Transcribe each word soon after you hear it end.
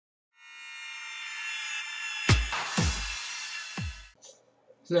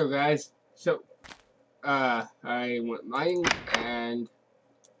So guys, I went mining, and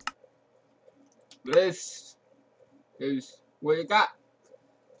this is what I got.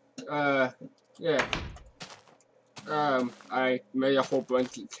 Yeah. I made a whole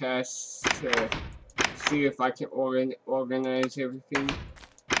bunch of tests to see if I can organize everything.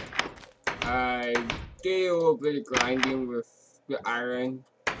 I did a little bit of grinding with the iron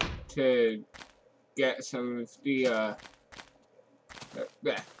to get some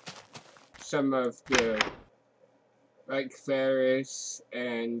of the like ferrous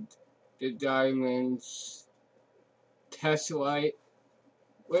and the diamonds tessellite,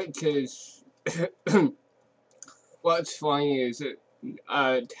 which is what's funny is that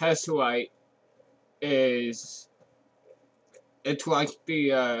tessellite is it's like the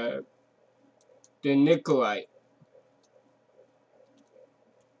nickelite,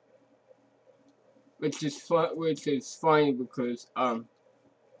 which is funny because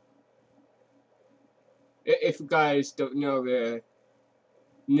if you guys don't know, the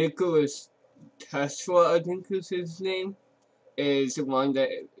Nicholas Tesla, I think is his name, is the one that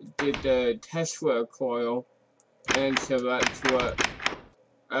did the Tesla coil, and so that's what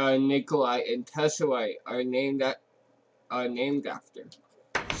nickelite and tessellite are named after.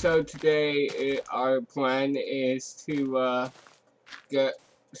 So today our plan is to get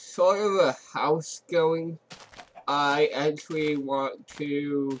sort of a house going. I actually want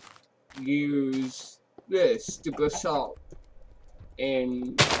to use the basalt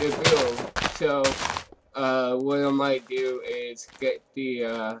in the build. So what I might do is get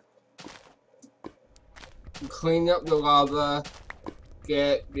clean up the lava,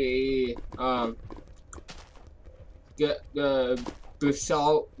 get the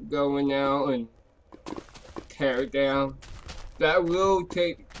basalt going now and tear it down. That will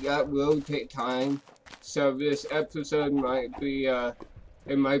take time. So this episode might be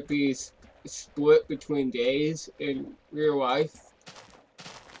it might be split between days in real life.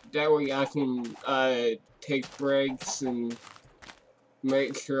 That way I can take breaks and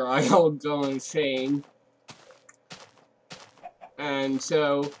make sure I don't go insane. And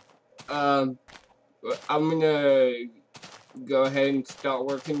so I'm gonna go ahead and start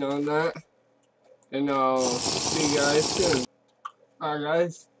working on that, and I'll see you guys soon. Alright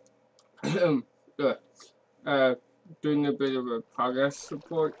guys, doing a bit of a progress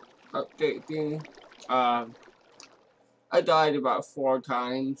report update thing. I died about 4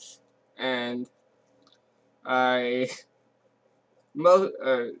 times, and those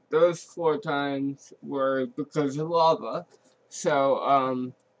 4 times were because of lava.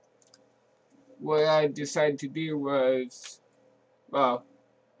 So what I decided to do was, well,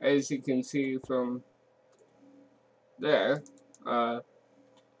 as you can see from there, I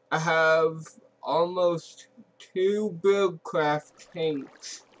have almost 2 buildcraft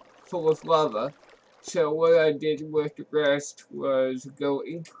tanks full of lava. So what I did with the rest was go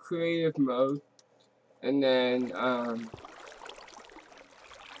into creative mode, and then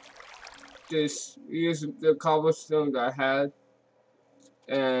just use the cobblestone that I had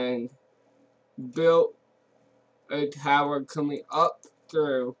and built a tower coming up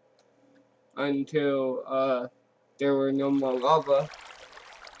through until there were no more lava.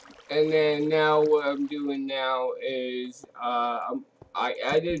 And then now what I'm doing now is I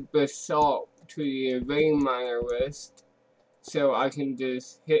added basalt to the vein miner list, so I can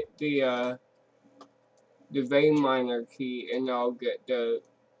just hit the vein miner key and I'll get the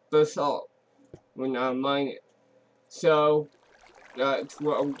basalt when I mine it. So that's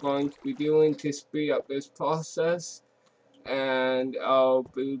what I'm going to be doing to speed up this process, and I'll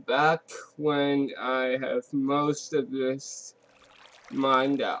be back when I have most of this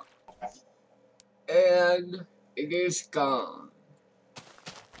mined out. And it is gone.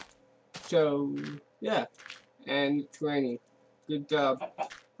 So yeah, and it's raining. Good job.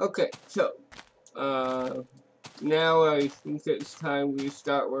 Okay, so now I think it's time we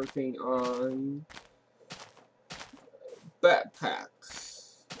start working on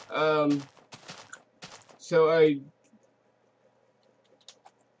backpacks. So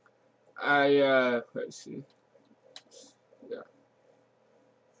let's see. Yeah.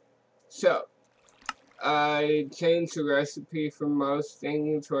 So I changed the recipe for most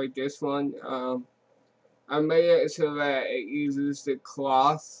things, like this one. I made it so that it uses the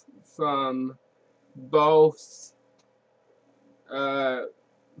cloth from both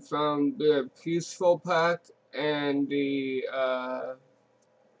from the Peaceful Pack and the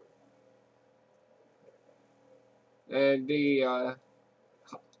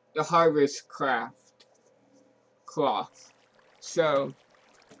Harvest Craft cloth. So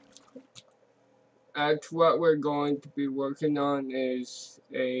That's what we're going to be working on, is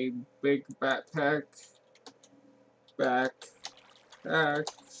a big backpack. Backpack.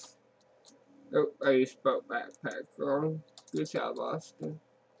 Oh, I spelled backpack wrong. Good job, Austin.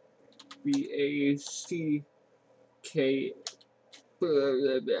 B-A-C-K.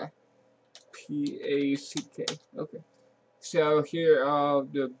 P-A-C-K. Okay. So here are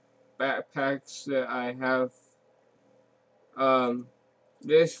the backpacks that I have.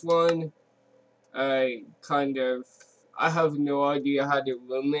 This one, I have no idea how to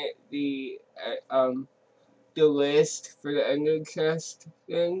limit the list for the ender chest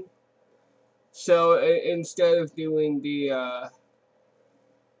thing. So instead of doing the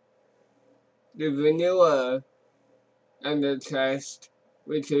vanilla ender chest,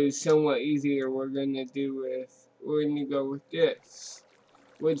 which is somewhat easier, we're gonna go with this,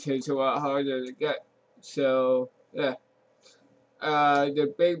 which is a lot harder to get. So yeah.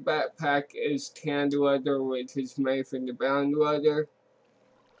 The big backpack is tanned leather, which is made from the bound leather.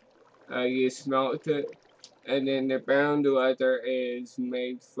 You smelt it. And then the bound leather is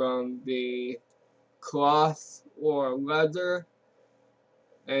made from the cloth or leather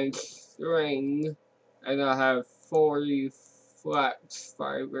and string. And I have 40 flax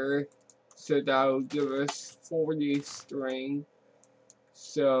fiber, so that will give us 40 string.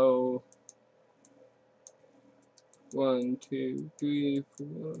 So 1, 2, 3,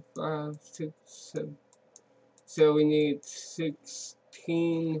 4, 5, 6, 7. So we need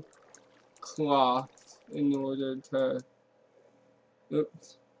 16 cloth in order to.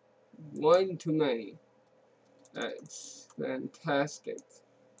 Oops, one too many. That's fantastic.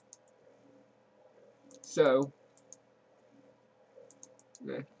 So,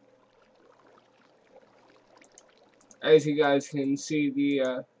 yeah. As you guys can see, we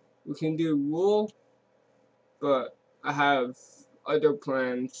can do wool, but I have other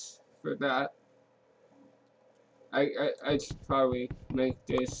plans for that. I should probably make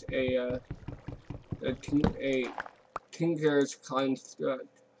this a Tinker's Construct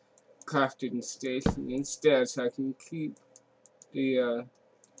crafting station instead, so I can keep the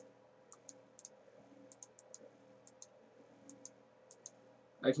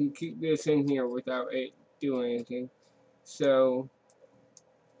I can keep this in here without it doing anything. So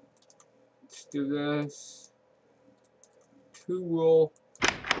let's do this. 2 wool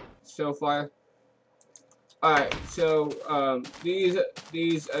so far. Alright, so these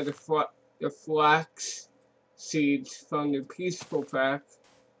are the flax seeds from the peaceful pack,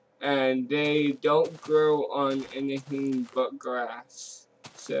 and they don't grow on anything but grass.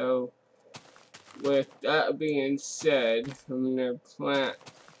 So with that being said, I'm gonna plant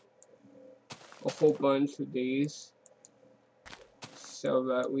a whole bunch of these so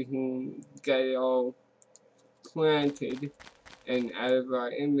that we can get it all planted and out of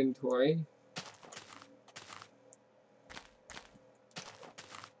our inventory.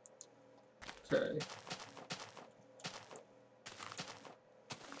 Okay.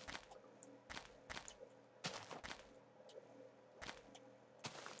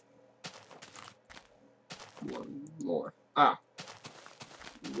 One more. Ah.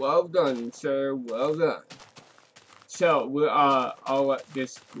 Well done, sir. Well done. So I'll let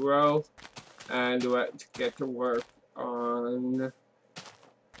this grow, and let's get to work on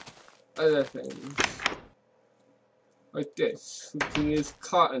other things. Like this. We can use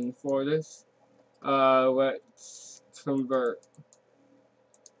cotton for this. Let's convert.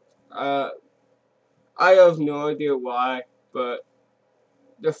 I have no idea why, but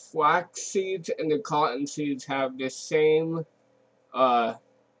the flax seeds and the cotton seeds have the same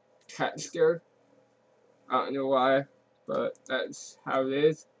texture. I don't know why, but that's how it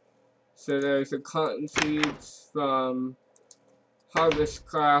is. So there's the cotton seeds from Harvest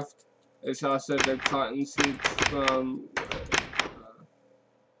Craft. There's also the cotton seeds from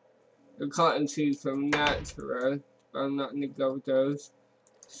Natura, but I'm not gonna go with those.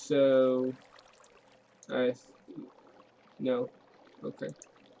 So no, okay.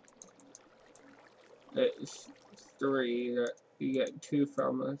 It's 3 that you get 2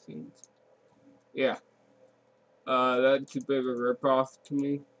 from, I think. Yeah. That's a bit of a ripoff to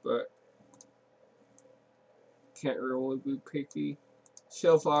me, but can't really be picky.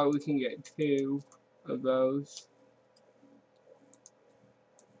 So far, we can get 2 of those.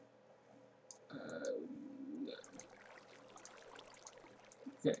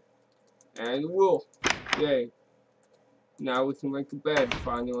 Okay. And wool. Yay. Now we can make a bed,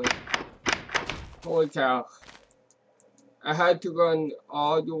 finally. Holy cow. I had to run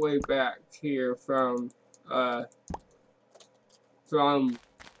all the way back here from the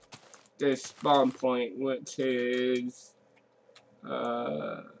spawn point, which is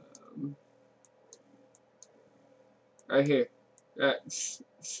Right here. That's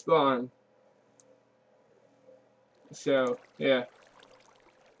spawn. So, yeah.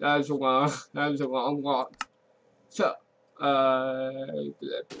 That was a long walk. So,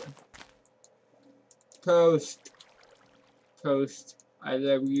 toast. Toast. I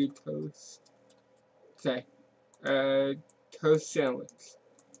love you, toast. Okay. Toast sandwich.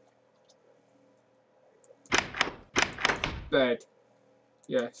 Bed.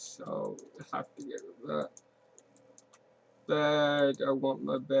 Yes, I'll have to get rid of that. Bed. I want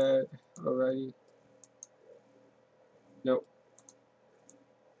my bed already. Nope.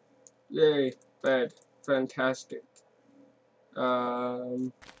 Yay. Bed. Fantastic.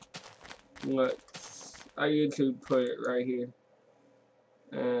 Let's. I usually put it right here.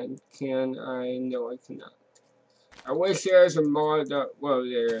 And can I? No, I cannot. I wish there was a mod that. Well,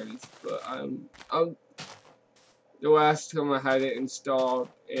 there is, but the last time I had it installed,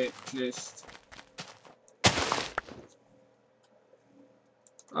 it just.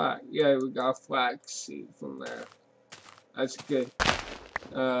 Yeah, we got flaxseed from there. That's good.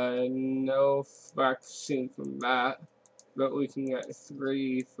 No flaxseed from that, but we can get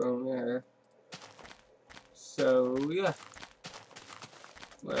 3 from there. So yeah,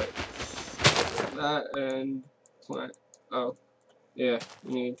 let's get that and plant. Oh, yeah,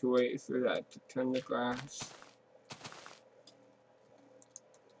 we need to wait for that to turn the grass.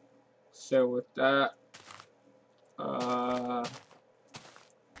 So with that,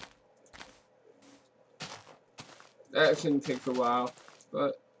 that can take a while,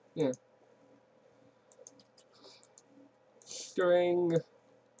 but yeah. String.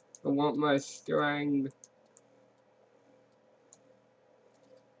 I want my string.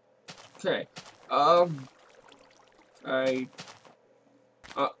 Okay.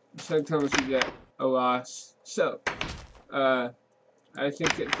 Sometimes you get a loss. So, I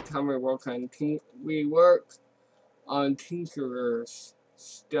think it's time we work on Tinkerer's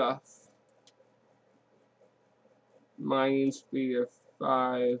stuff. Mining speed of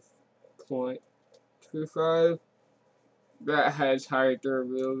 5.25. That has higher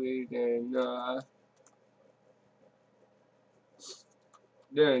durability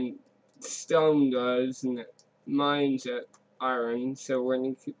than stone does, and it mines at iron, so we're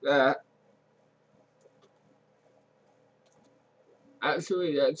gonna keep that.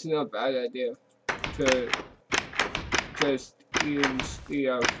 Actually, that's not a bad idea to just use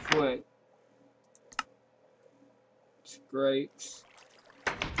the flint. It's great.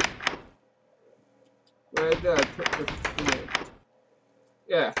 Where did I put the flint?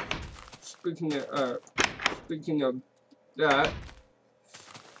 Yeah. Speaking of that,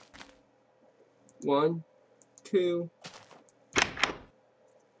 1, 2,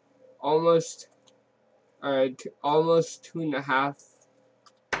 almost 2.5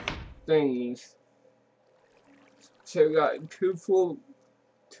 things. So we got two full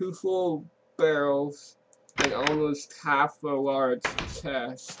barrels and almost half a large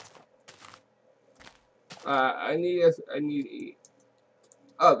chest. I need to eat.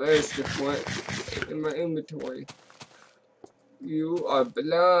 Oh, there's the flint in my inventory. You are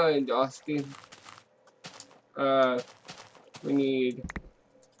blind, Austin. We need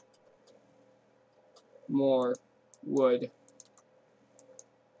more wood.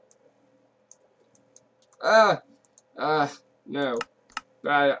 No.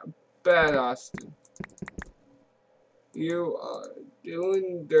 Bad, Austin. You are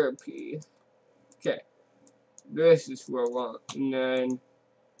doing derpy. Okay. This is what I want. And then,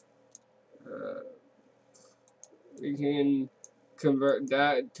 we can convert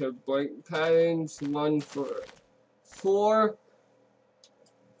that to blank patterns. 1 for 4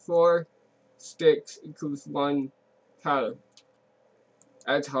 sticks equals 1 pattern.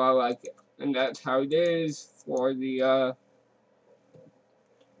 That's how I like it. And that's how it is for the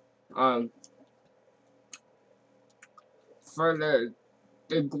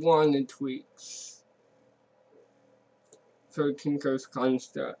iguana tweaks for Tinker's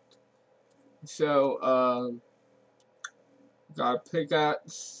construct. So got a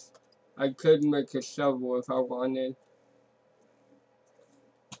pickaxe. I could make a shovel if I wanted,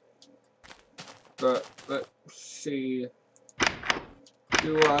 but let's see.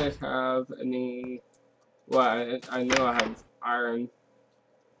 Do I have any? Well, I know I have iron.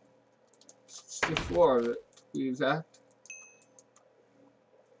 64 of it, to be exact.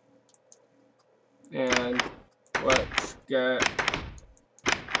 And let's get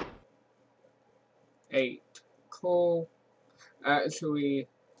 8 coal. Actually,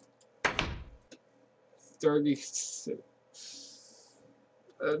 36.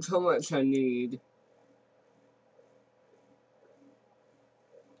 That's how much I need.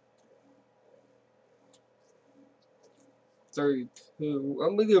 32.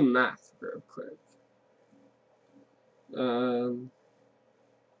 Let me do math real quick.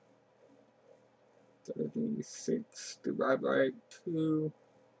 36 divided by 2.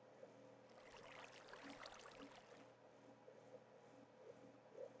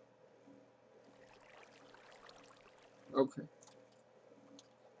 Okay.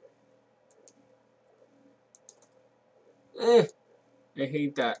 I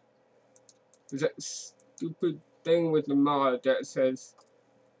hate that. There's that stupid thing with the mod that says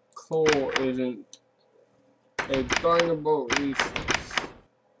coal isn't a vulnerable resource.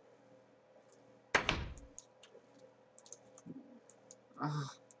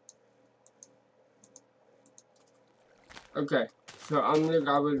 Okay, so I'm gonna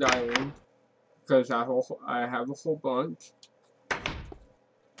grab a diamond because I have a whole bunch,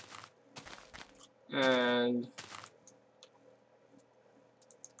 and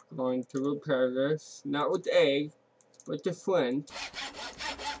I'm going to repair this, not with the egg, but the flint,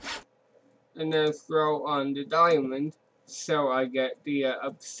 and then throw on the diamond so I get the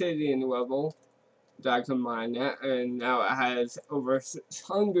obsidian level that I can mine at, and now it has over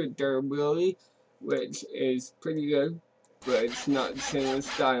 600 durability, which is pretty good, but it's not the same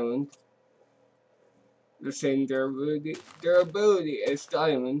as diamond. The same durability as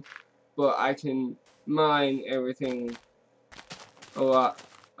diamond, but I can mine everything a lot.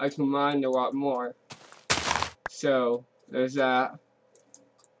 I can mine a lot more. So there's that.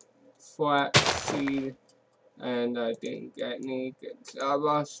 Flat seed, and I didn't get any. Good job,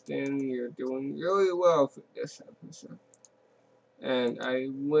 Austin. You're doing really well for this episode. And I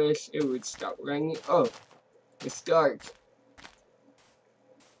wish it would stop raining. Oh, it's dark.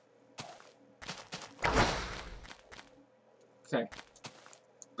 Okay.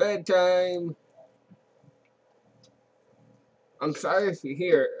 Bedtime. I'm sorry if you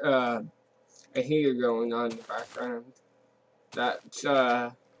hear a heater going on in the background. That's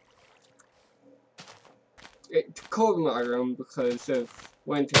it's cold in my room because of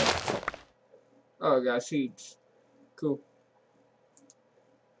winter. Oh, I got seeds. Cool.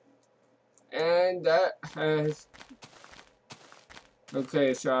 And that has...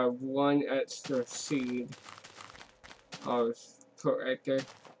 Okay, so I have one extra seed. I'll just put right there.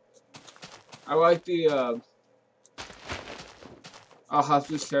 I like the, I'll have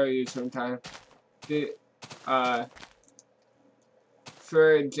to show you sometime. The,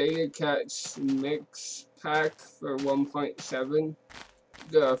 for Jada Cat's mix pack for 1.7,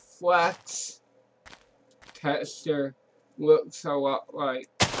 the flax texture looks a lot like,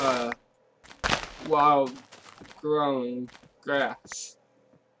 wild grown grass.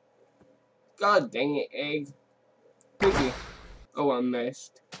 God dang it, egg. Piggy. Oh, I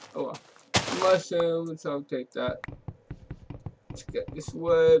missed. Oh, well. Mushrooms, I'll take that. Let's get this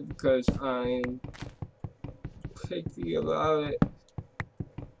wood because I'm picky about it.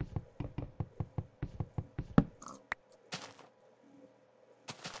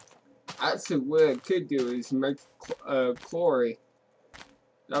 Actually, what I could do is make quarry.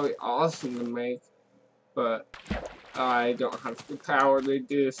 That'd be awesome to make, but I don't have the power to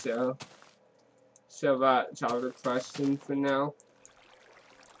do so. So that's out of the question for now.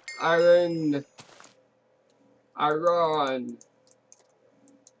 Iron.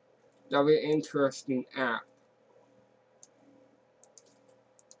 That'll be an interesting app.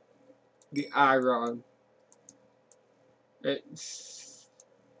 The iron. It's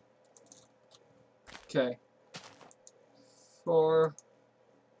okay. 4.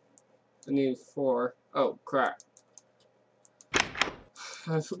 I need 4. Oh crap.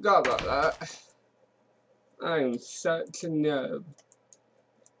 I forgot about that. I am such a nerd.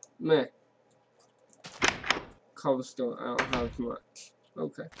 Meh. Cobblestone, I don't have much.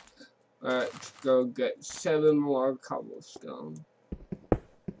 Okay. Let's go get 7 more cobblestone.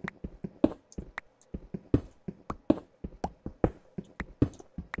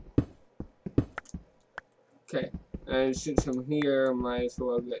 Okay, and since I'm here, I might as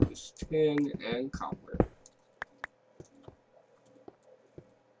well get this tin and copper.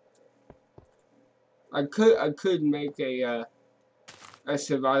 I could make a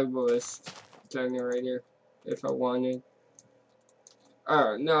survivalist generator if I wanted.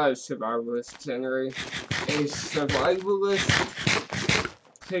 Not a survivalist generator. A survivalist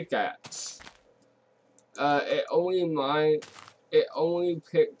pickaxe. It only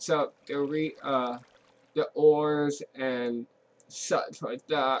picks up the ores and such like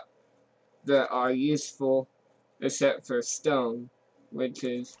that are useful, except for stone, which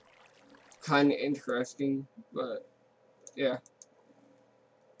is kind of interesting, but yeah.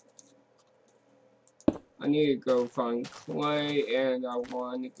 I need to go find clay, and I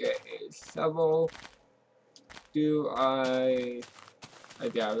want to get a shovel. do I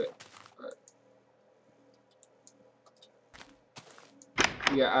doubt it.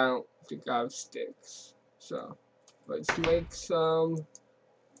 Yeah, I don't think I have sticks. So, let's make some.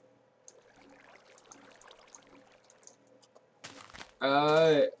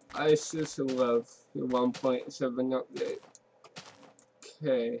 I just love the 1.7 update.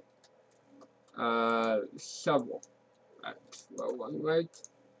 Okay. Shovel. That's what one like.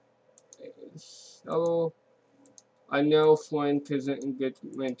 Shovel. I know flint isn't a good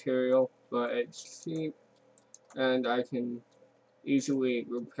material, but it's cheap, and I can easily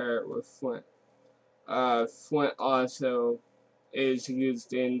repair it with flint. Flint also is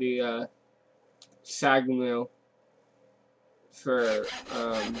used in the sag mill for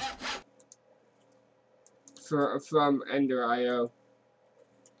from Ender IO.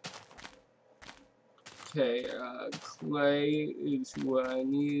 Okay, clay is what I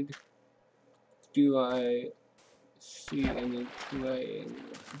need. Do I see any clay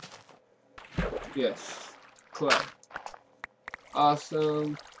anywhere? Yes, clay.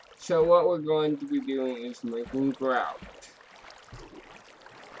 Awesome. So what we're going to be doing is making grout.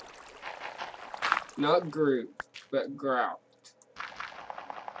 Not grout, but grout.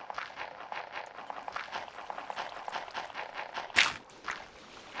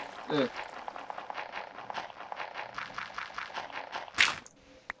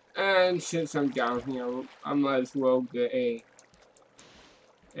 And since I'm down here, I might as well get a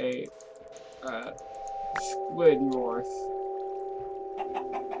squid morph,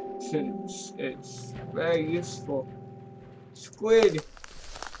 since it's very useful. Squid!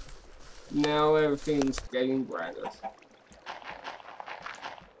 Now everything's getting brighter.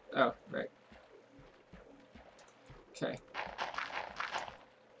 Oh, right. Okay.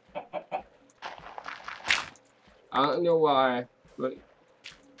 I don't know why, but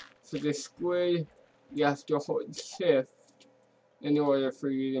for the squid, you have to hold shift in order for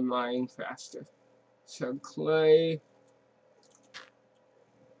you to mine faster. So clay.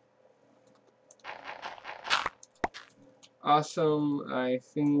 Awesome, I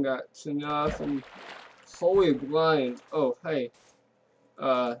think that's enough. And holy blind. Oh, hey.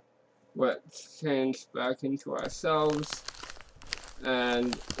 Let's change back into ourselves.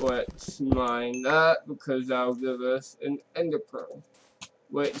 And let's mine that, because that'll give us an ender pearl,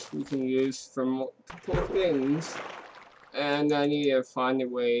 which we can use for multiple things. And I need to find a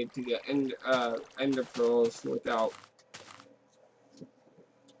way to get ender pearls without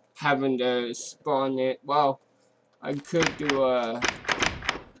having to spawn it. Well, I could do a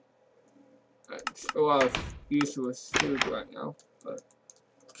lot of useless food right now, but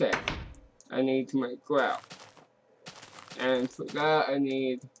okay. I need to make grout, and for that I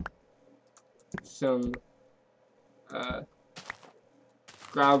need some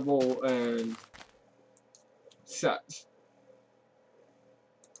gravel and such.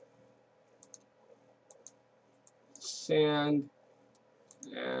 Sand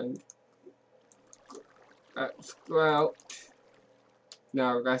and that's grout.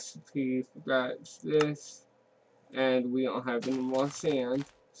 Now recipe for that's this, and we don't have any more sand,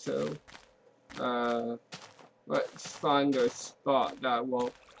 so let's find a spot that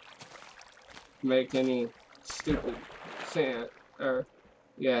won't make any stupid sand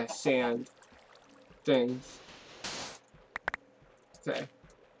sand things. Okay.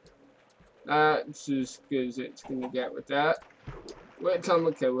 That's as good as it's gonna get with that. Which I'm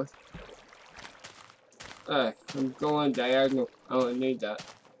okay with. I'm going diagonal. I don't need that.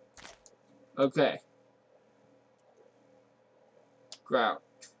 Okay. Grout.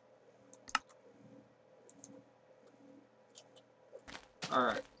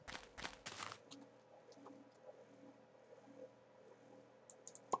 Alright.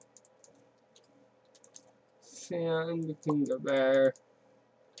 Sand can go there.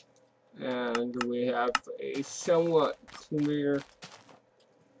 And we have a somewhat clear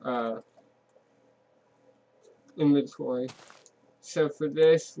inventory. So for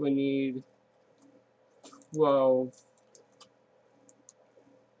this we need 12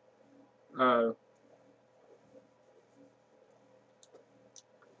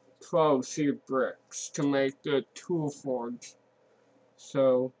 seed bricks to make the tool forge.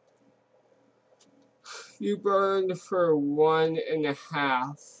 So you burn for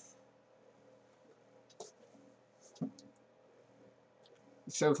 1.5.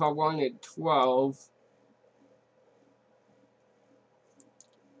 So if I wanted 12,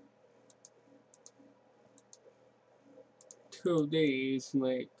 two of these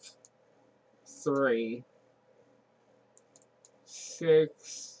make 3,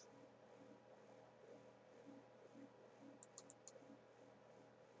 6,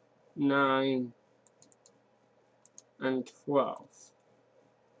 9, and 12.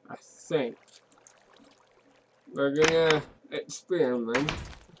 I think. We're gonna experiment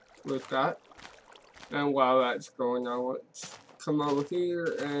with that. And while that's going on, let's come over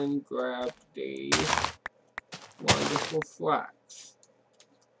here and grab the wonderful flax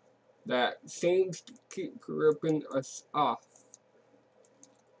that seems to keep ripping us off.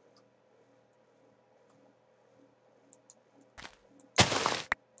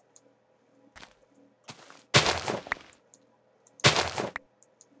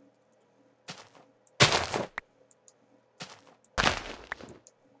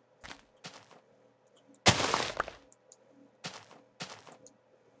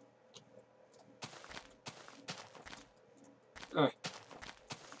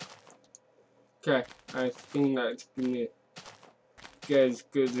 Okay, I think that's gonna get as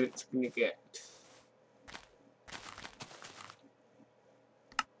good as it's gonna get.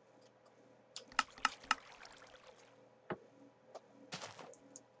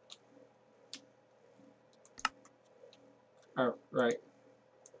 Oh, right.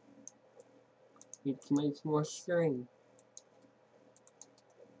 Need to make more string.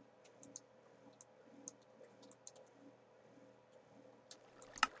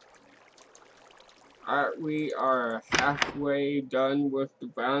 Alright, we are halfway done with the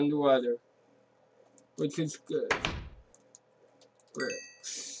bound leather, which is good.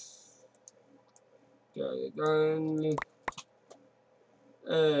 Bricks. Done.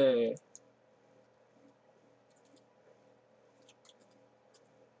 Hey.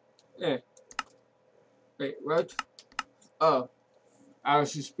 Wait, what? Oh, I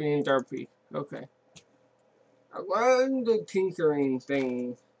was just being derpy. Okay. I learned the tinkering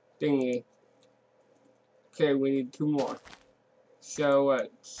thingy. Okay, we need 2 more. So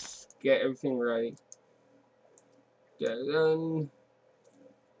let's get everything ready. Done.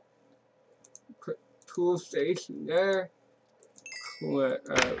 Put tool station there.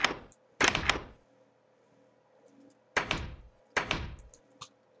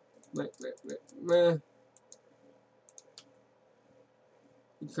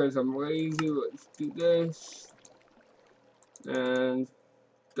 Because I'm lazy, let's do this. And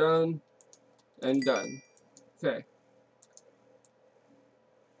done. And done. Okay.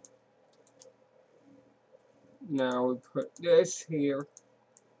 Now we put this here,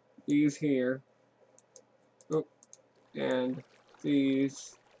 these here, and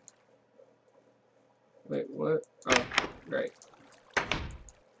these. Wait, what? Oh, right.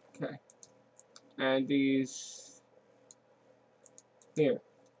 Okay. And these here.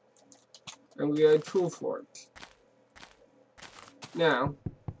 And we have tool forks. Now,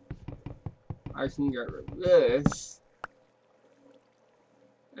 I can get rid of this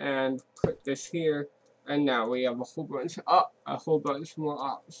and put this here. And now we have a whole bunch more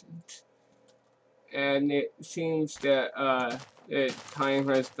options. And it seems that time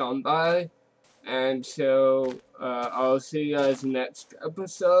has gone by, and so I'll see you guys next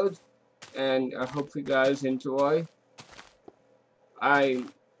episode, and I hope you guys enjoy. I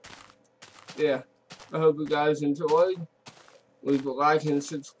hope you guys enjoyed. Leave a like and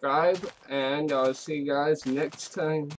subscribe, and I'll see you guys next time.